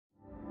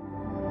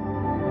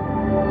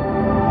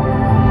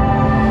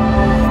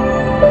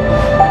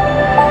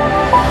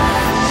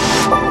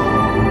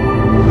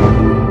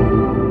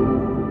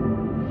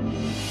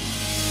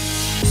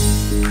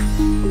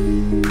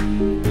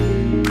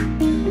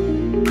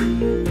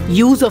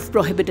Use of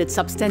prohibited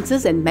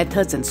substances and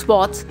methods in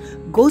sports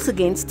goes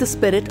against the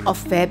spirit of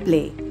fair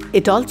play.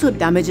 It also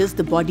damages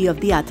the body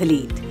of the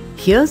athlete.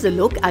 Here's a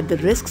look at the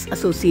risks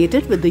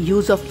associated with the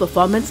use of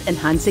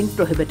performance-enhancing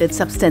prohibited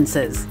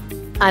substances.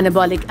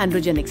 Anabolic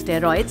androgenic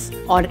steroids,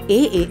 or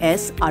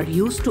AAS, are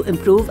used to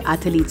improve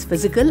athletes'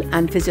 physical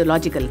and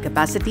physiological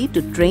capacity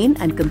to train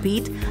and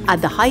compete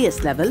at the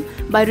highest level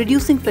by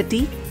reducing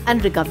fatigue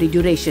and recovery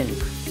duration.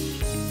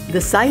 The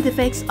side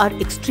effects are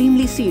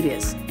extremely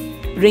serious,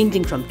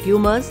 ranging from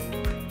tumors,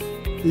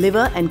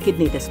 liver and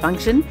kidney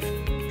dysfunction,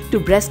 to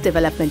breast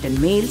development in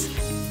males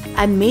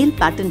and male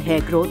pattern hair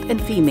growth in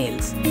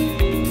females.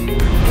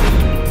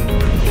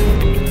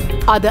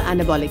 Other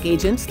anabolic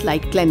agents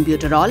like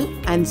clenbuterol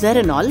and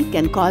zeranol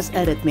can cause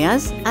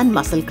arrhythmias and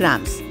muscle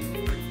cramps.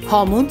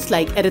 Hormones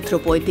like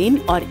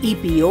erythropoietin or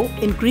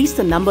EPO increase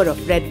the number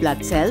of red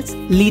blood cells,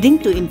 leading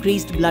to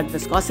increased blood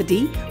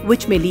viscosity,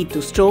 which may lead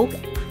to stroke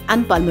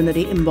and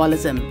pulmonary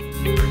embolism.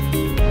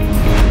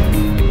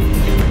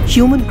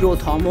 Human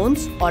growth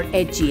hormones, or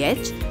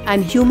HGH,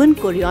 and human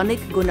chorionic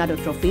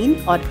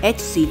gonadotrophin, or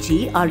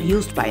HCG, are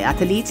used by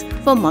athletes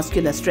for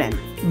muscular strength,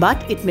 but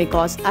it may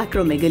cause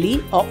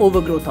acromegaly or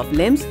overgrowth of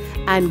limbs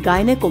and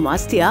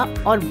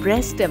gynecomastia or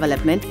breast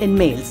development in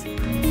males.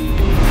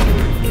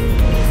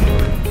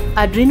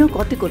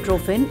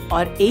 Adrenocorticotrophin,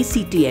 or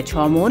ACTH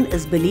hormone,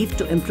 is believed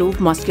to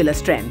improve muscular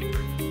strength.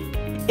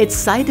 Its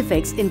side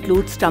effects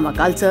include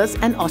stomach ulcers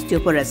and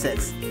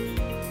osteoporosis.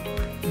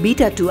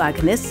 Beta-2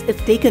 agonists,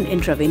 if taken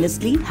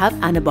intravenously, have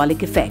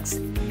anabolic effects.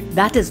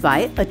 That is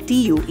why a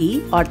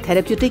TUE, or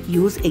Therapeutic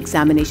Use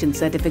Examination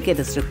Certificate,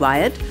 is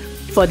required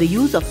for the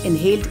use of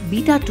inhaled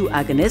beta-2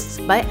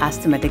 agonists by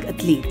asthmatic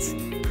athletes.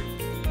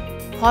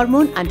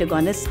 Hormone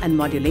antagonists and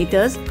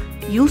modulators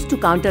used to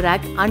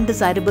counteract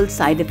undesirable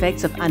side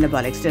effects of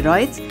anabolic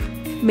steroids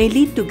may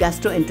lead to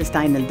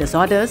gastrointestinal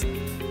disorders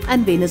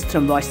and venous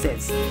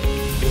thrombosis.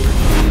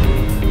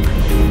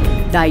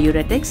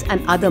 Diuretics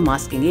and other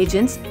masking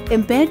agents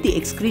impair the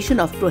excretion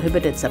of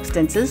prohibited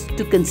substances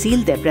to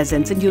conceal their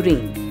presence in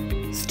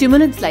urine.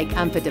 Stimulants like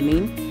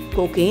amphetamine,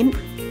 cocaine,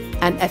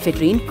 and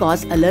ephedrine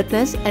cause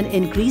alertness and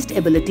increased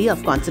ability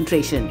of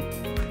concentration.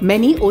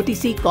 Many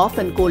OTC cough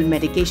and cold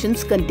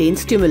medications contain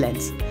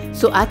stimulants,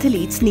 so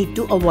athletes need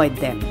to avoid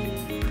them.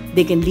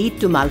 They can lead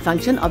to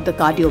malfunction of the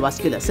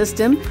cardiovascular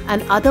system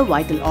and other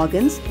vital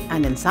organs,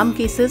 and in some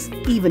cases,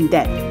 even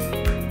death.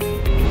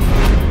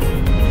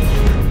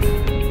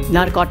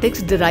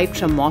 Narcotics derived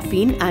from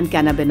morphine and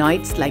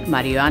cannabinoids like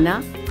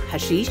marijuana,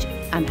 hashish,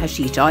 and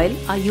hashish oil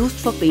are used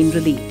for pain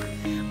relief,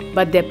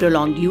 but their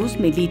prolonged use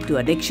may lead to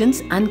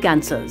addictions and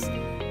cancers.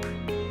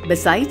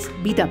 Besides,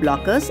 beta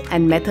blockers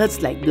and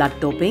methods like blood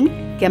doping,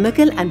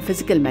 chemical and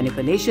physical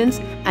manipulations,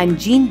 and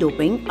gene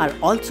doping are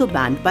also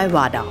banned by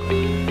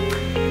WADA.